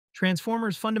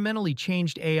Transformers fundamentally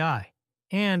changed AI,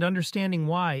 and understanding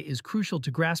why is crucial to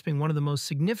grasping one of the most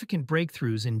significant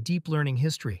breakthroughs in deep learning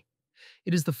history.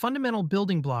 It is the fundamental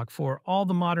building block for all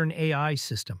the modern AI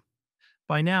system.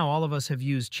 By now, all of us have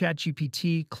used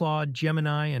ChatGPT, Claude,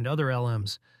 Gemini, and other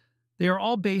LMs. They are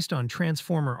all based on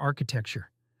transformer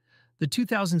architecture. The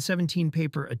 2017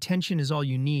 paper Attention is All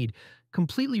You Need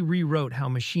completely rewrote how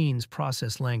machines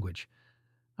process language.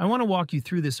 I want to walk you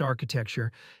through this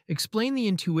architecture, explain the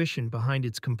intuition behind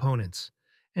its components,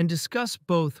 and discuss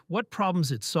both what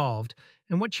problems it solved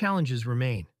and what challenges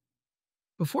remain.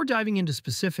 Before diving into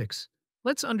specifics,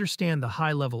 let's understand the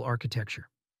high-level architecture.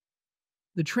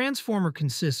 The transformer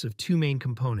consists of two main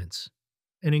components,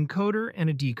 an encoder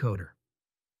and a decoder.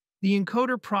 The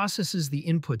encoder processes the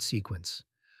input sequence,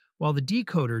 while the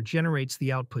decoder generates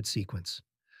the output sequence.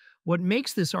 What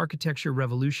makes this architecture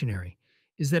revolutionary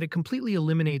is that it completely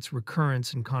eliminates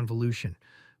recurrence and convolution,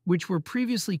 which were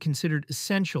previously considered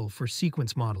essential for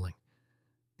sequence modeling.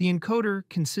 The encoder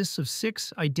consists of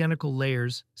 6 identical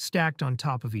layers stacked on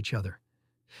top of each other.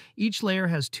 Each layer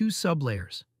has 2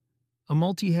 sublayers, a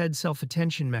multi-head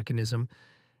self-attention mechanism,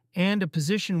 and a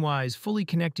position-wise, fully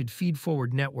connected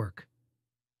feed-forward network.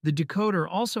 The decoder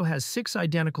also has 6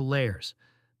 identical layers,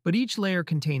 but each layer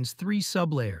contains 3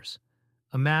 sublayers,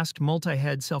 a masked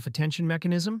multi-head self-attention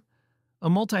mechanism, a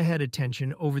multi-head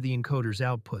attention over the encoder's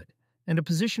output, and a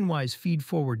position-wise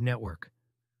feed-forward network.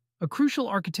 A crucial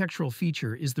architectural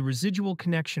feature is the residual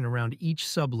connection around each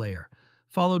sublayer,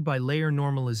 followed by layer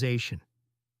normalization.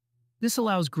 This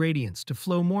allows gradients to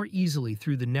flow more easily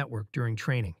through the network during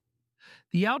training.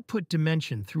 The output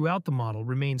dimension throughout the model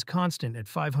remains constant at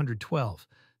 512,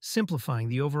 simplifying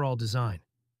the overall design.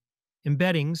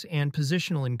 Embeddings and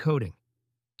positional encoding,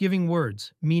 giving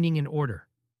words meaning and order.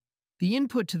 The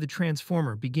input to the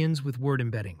transformer begins with word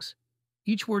embeddings.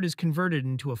 Each word is converted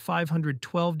into a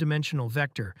 512-dimensional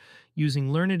vector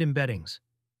using learned embeddings.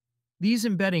 These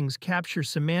embeddings capture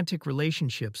semantic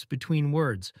relationships between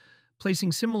words,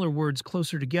 placing similar words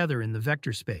closer together in the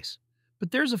vector space.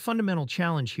 But there's a fundamental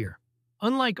challenge here.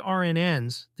 Unlike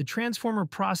RNNs, the transformer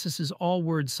processes all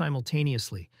words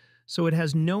simultaneously, so it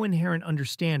has no inherent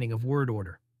understanding of word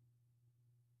order.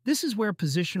 This is where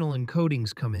positional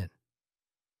encodings come in.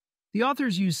 The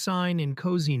authors use sine and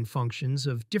cosine functions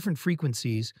of different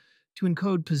frequencies to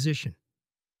encode position.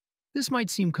 This might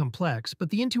seem complex, but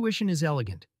the intuition is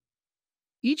elegant.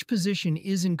 Each position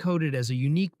is encoded as a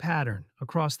unique pattern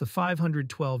across the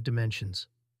 512 dimensions.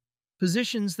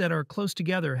 Positions that are close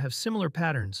together have similar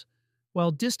patterns,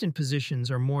 while distant positions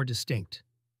are more distinct.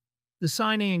 The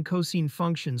sine and cosine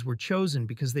functions were chosen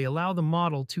because they allow the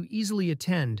model to easily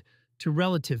attend to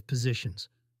relative positions.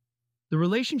 The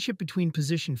relationship between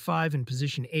position 5 and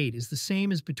position 8 is the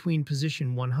same as between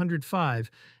position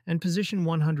 105 and position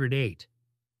 108.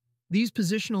 These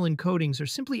positional encodings are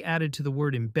simply added to the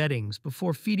word embeddings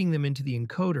before feeding them into the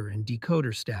encoder and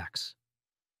decoder stacks.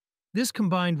 This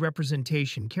combined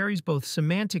representation carries both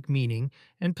semantic meaning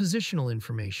and positional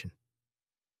information.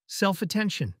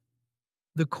 Self-attention,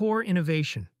 the core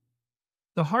innovation.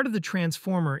 The heart of the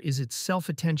transformer is its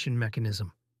self-attention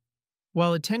mechanism.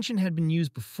 While attention had been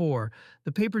used before,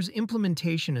 the paper's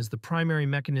implementation as the primary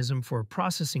mechanism for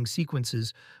processing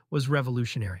sequences was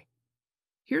revolutionary.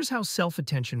 Here's how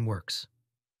self-attention works.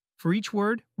 For each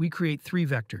word, we create 3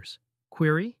 vectors: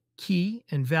 query, key,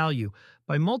 and value,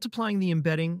 by multiplying the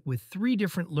embedding with 3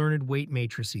 different learned weight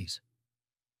matrices.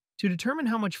 To determine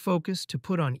how much focus to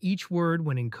put on each word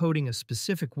when encoding a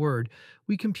specific word,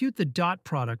 we compute the dot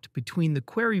product between the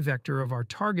query vector of our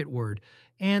target word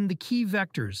and the key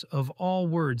vectors of all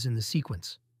words in the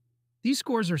sequence. These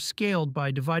scores are scaled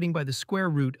by dividing by the square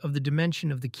root of the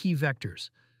dimension of the key vectors.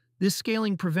 This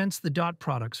scaling prevents the dot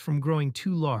products from growing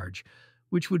too large,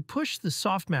 which would push the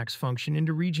softmax function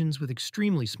into regions with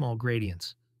extremely small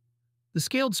gradients. The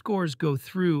scaled scores go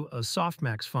through a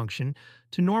softmax function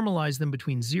to normalize them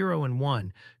between 0 and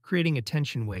 1, creating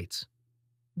attention weights.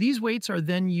 These weights are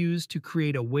then used to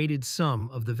create a weighted sum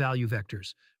of the value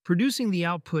vectors, producing the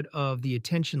output of the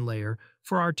attention layer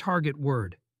for our target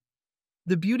word.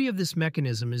 The beauty of this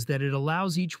mechanism is that it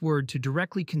allows each word to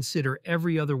directly consider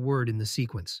every other word in the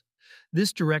sequence.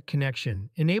 This direct connection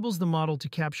enables the model to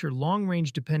capture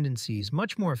long-range dependencies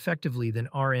much more effectively than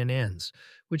RNNs,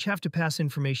 which have to pass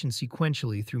information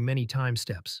sequentially through many time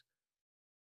steps.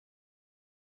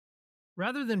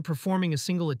 Rather than performing a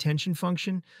single attention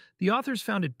function, the authors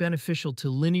found it beneficial to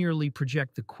linearly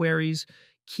project the queries,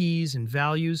 keys, and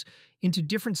values into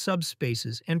different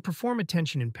subspaces and perform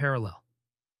attention in parallel.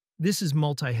 This is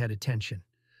multi-head attention.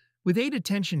 With 8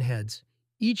 attention heads,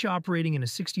 each operating in a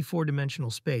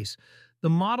 64-dimensional space, The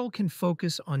model can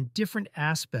focus on different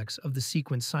aspects of the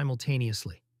sequence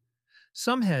simultaneously.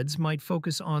 Some heads might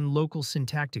focus on local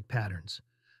syntactic patterns,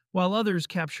 while others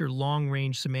capture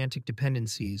long-range semantic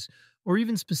dependencies or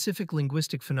even specific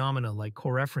linguistic phenomena like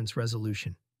coreference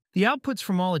resolution. The outputs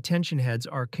from all attention heads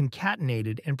are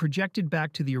concatenated and projected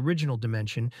back to the original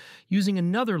dimension using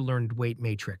another learned weight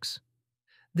matrix.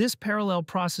 This parallel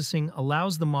processing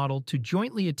allows the model to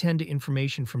jointly attend to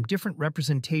information from different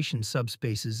representation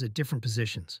subspaces at different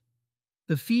positions.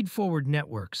 The feedforward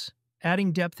networks,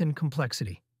 adding depth and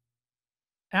complexity.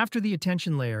 After the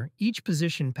attention layer, each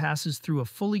position passes through a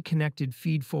fully connected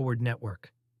feedforward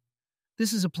network.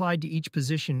 This is applied to each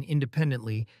position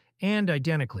independently and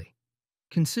identically,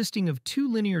 consisting of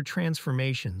two linear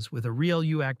transformations with a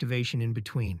ReLU activation in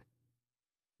between.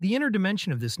 The inner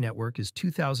dimension of this network is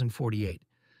 2048,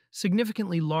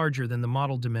 significantly larger than the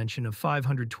model dimension of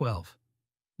 512.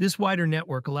 This wider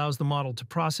network allows the model to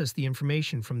process the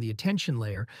information from the attention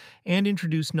layer and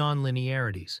introduce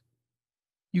nonlinearities.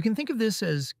 You can think of this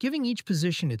as giving each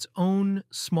position its own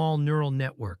small neural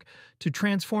network to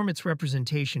transform its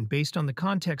representation based on the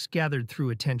context gathered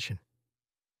through attention.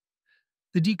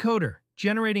 The decoder,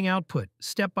 generating output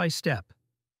step by step.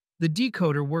 The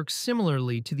decoder works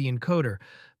similarly to the encoder,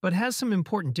 but has some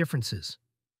important differences.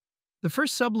 The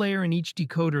first sublayer in each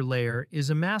decoder layer is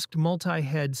a masked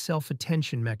multi-head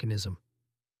self-attention mechanism.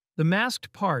 The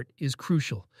masked part is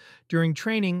crucial. During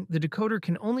training, the decoder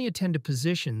can only attend to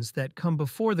positions that come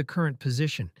before the current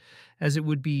position, as it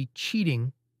would be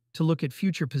cheating to look at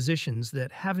future positions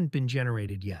that haven't been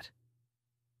generated yet.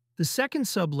 The second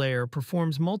sublayer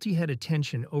performs multi-head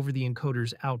attention over the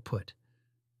encoder's output.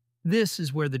 This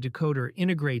is where the decoder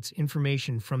integrates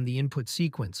information from the input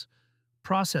sequence,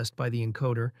 processed by the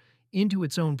encoder, into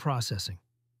its own processing.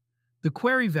 The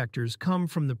query vectors come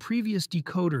from the previous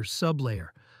decoder sublayer,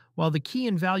 while the key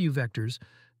and value vectors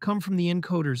come from the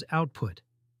encoder's output.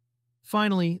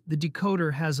 Finally, the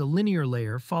decoder has a linear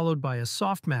layer followed by a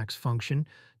softmax function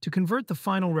to convert the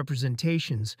final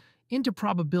representations into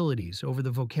probabilities over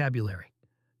the vocabulary,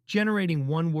 generating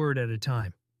one word at a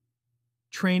time.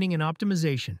 Training and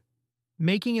optimization.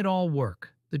 Making it all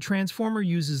work, the transformer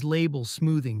uses label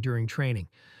smoothing during training,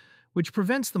 which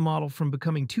prevents the model from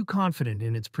becoming too confident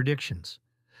in its predictions.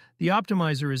 The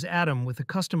optimizer is Atom with a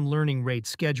custom learning rate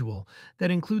schedule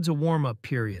that includes a warm-up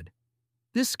period.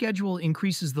 This schedule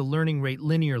increases the learning rate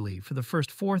linearly for the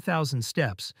first 4,000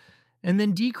 steps and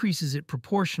then decreases it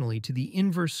proportionally to the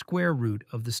inverse square root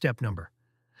of the step number.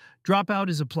 Dropout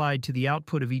is applied to the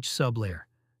output of each sublayer,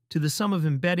 to the sum of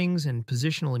embeddings and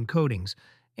positional encodings,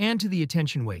 and to the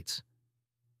attention weights.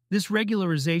 This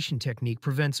regularization technique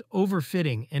prevents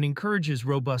overfitting and encourages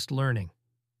robust learning.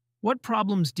 What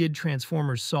problems did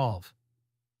transformers solve?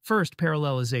 First,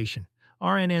 parallelization.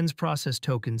 RNNs process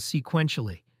tokens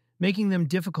sequentially, making them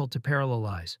difficult to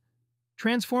parallelize.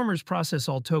 Transformers process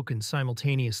all tokens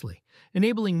simultaneously,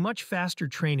 enabling much faster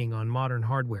training on modern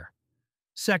hardware.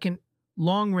 Second,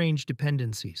 long-range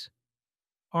dependencies.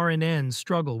 RNNs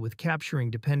struggle with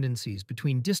capturing dependencies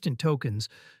between distant tokens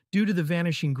due to the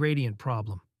vanishing gradient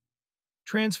problem.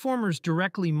 Transformers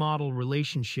directly model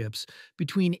relationships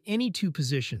between any two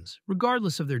positions,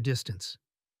 regardless of their distance.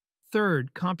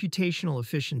 Third, computational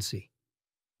efficiency.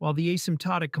 While the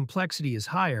asymptotic complexity is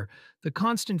higher, the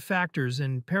constant factors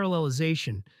and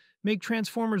parallelization make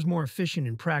transformers more efficient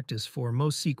in practice for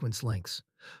most sequence lengths.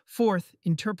 Fourth,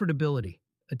 interpretability.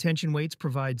 Attention weights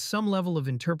provide some level of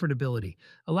interpretability,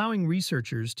 allowing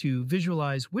researchers to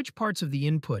visualize which parts of the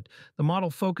input the model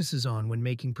focuses on when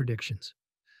making predictions.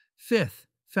 Fifth,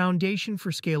 foundation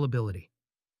for scalability.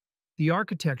 The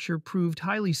architecture proved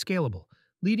highly scalable,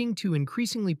 leading to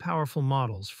increasingly powerful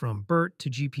models from BERT to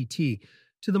GPT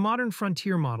to the modern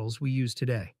frontier models we use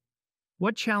today.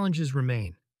 What challenges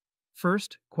remain?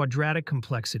 First, quadratic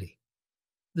complexity.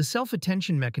 The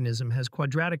self-attention mechanism has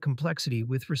quadratic complexity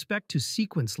with respect to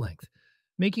sequence length,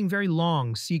 making very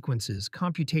long sequences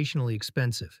computationally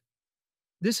expensive.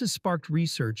 This has sparked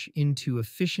research into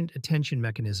efficient attention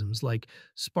mechanisms like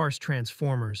sparse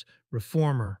transformers,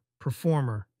 reformer,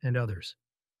 performer, and others.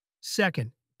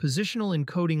 Second, positional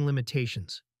encoding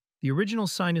limitations. The original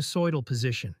sinusoidal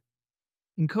position.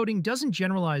 Encoding doesn't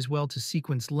generalize well to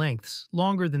sequence lengths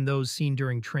longer than those seen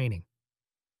during training.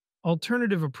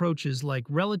 Alternative approaches like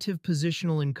relative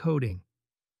positional encoding,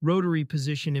 rotary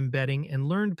position embedding, and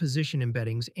learned position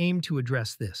embeddings aim to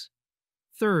address this.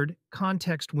 Third,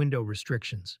 context window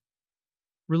restrictions.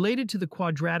 Related to the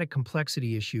quadratic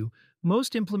complexity issue,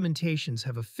 most implementations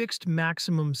have a fixed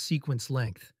maximum sequence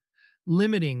length,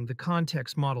 limiting the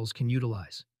context models can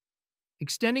utilize.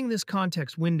 Extending this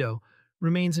context window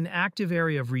remains an active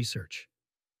area of research.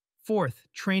 Fourth,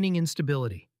 training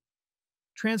instability.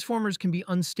 Transformers can be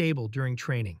unstable during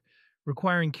training,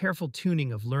 requiring careful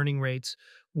tuning of learning rates,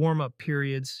 warm-up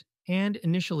periods, and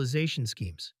initialization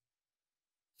schemes.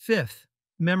 Fifth,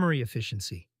 memory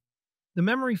efficiency. The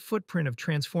memory footprint of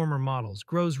transformer models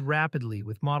grows rapidly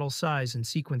with model size and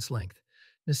sequence length,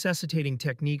 necessitating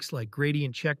techniques like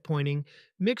gradient checkpointing,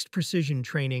 mixed precision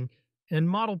training, and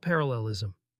model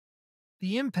parallelism.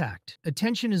 The impact,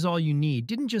 attention is all you need,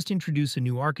 didn't just introduce a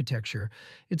new architecture,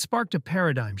 it sparked a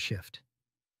paradigm shift.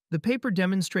 The paper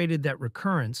demonstrated that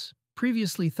recurrence,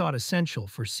 previously thought essential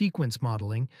for sequence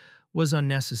modeling, was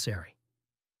unnecessary.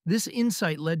 This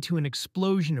insight led to an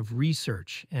explosion of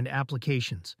research and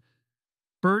applications.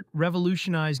 BERT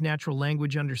revolutionized natural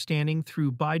language understanding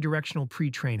through bidirectional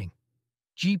pre-training.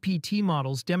 GPT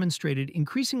models demonstrated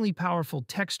increasingly powerful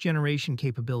text generation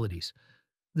capabilities.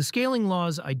 The scaling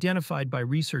laws identified by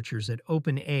researchers at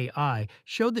OpenAI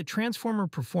showed that transformer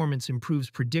performance improves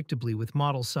predictably with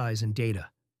model size and data.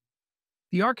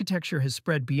 The architecture has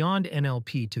spread beyond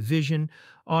NLP to vision,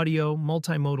 audio,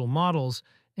 multimodal models,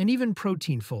 and even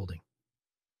protein folding.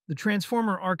 The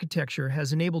transformer architecture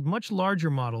has enabled much larger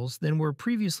models than were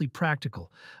previously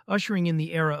practical, ushering in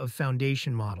the era of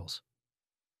foundation models.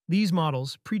 These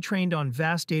models, pre-trained on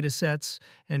vast datasets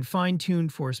and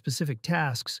fine-tuned for specific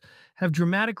tasks, have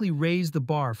dramatically raised the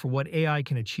bar for what AI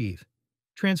can achieve.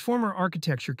 Transformer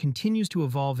architecture continues to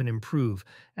evolve and improve,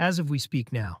 as of we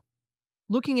speak now.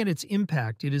 Looking at its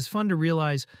impact, it is fun to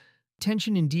realize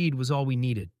attention indeed was all we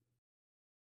needed.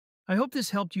 I hope this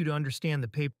helped you to understand the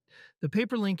paper. The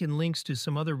paper link and links to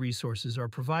some other resources are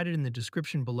provided in the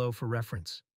description below for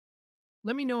reference.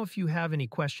 Let me know if you have any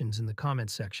questions in the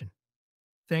comments section.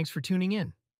 Thanks for tuning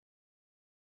in.